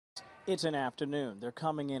it's an afternoon. They're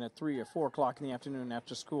coming in at 3 or 4 o'clock in the afternoon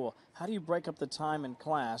after school. How do you break up the time in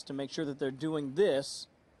class to make sure that they're doing this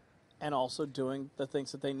and also doing the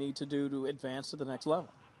things that they need to do to advance to the next level?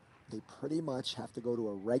 They pretty much have to go to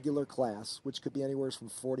a regular class, which could be anywhere from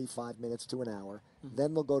 45 minutes to an hour.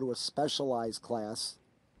 Then they'll go to a specialized class.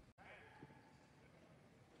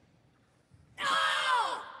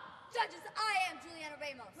 Judges, I am Jewelianna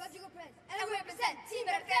Ramos, Rodrigo Perez, and we represent Team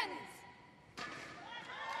Better Families.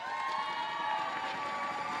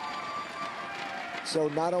 So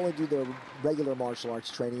not only do their regular martial arts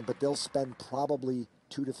training, but they'll spend probably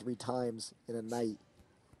 2 to 3 times in a night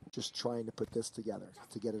just trying to put this together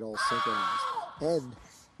to get it all synchronized. And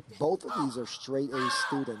both of these are straight A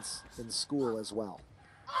students in school as well.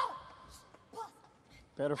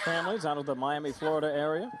 Better Families out of the Miami, Florida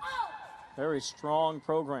area. Very strong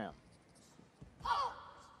program.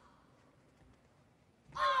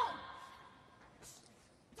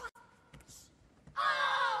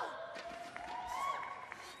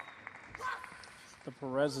 The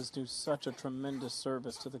Perezes do such a tremendous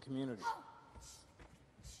service to the community.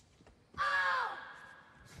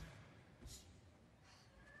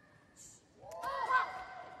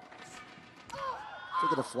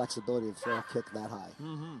 Look at the flexibility to throw a kick that high.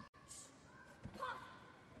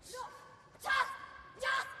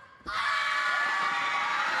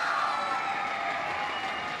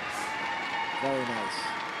 Very nice.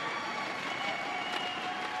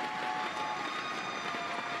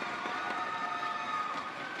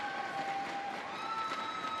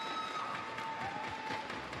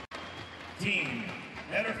 Team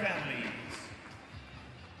Better Families.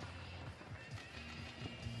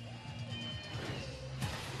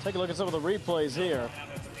 Take a look at some of the replays here.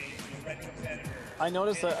 I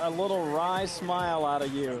noticed a little wry smile out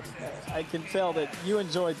of you. I can tell that you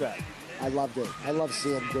enjoyed that. I loved it. I love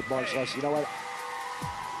seeing good martial arts. You know what?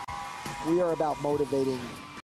 We are about motivating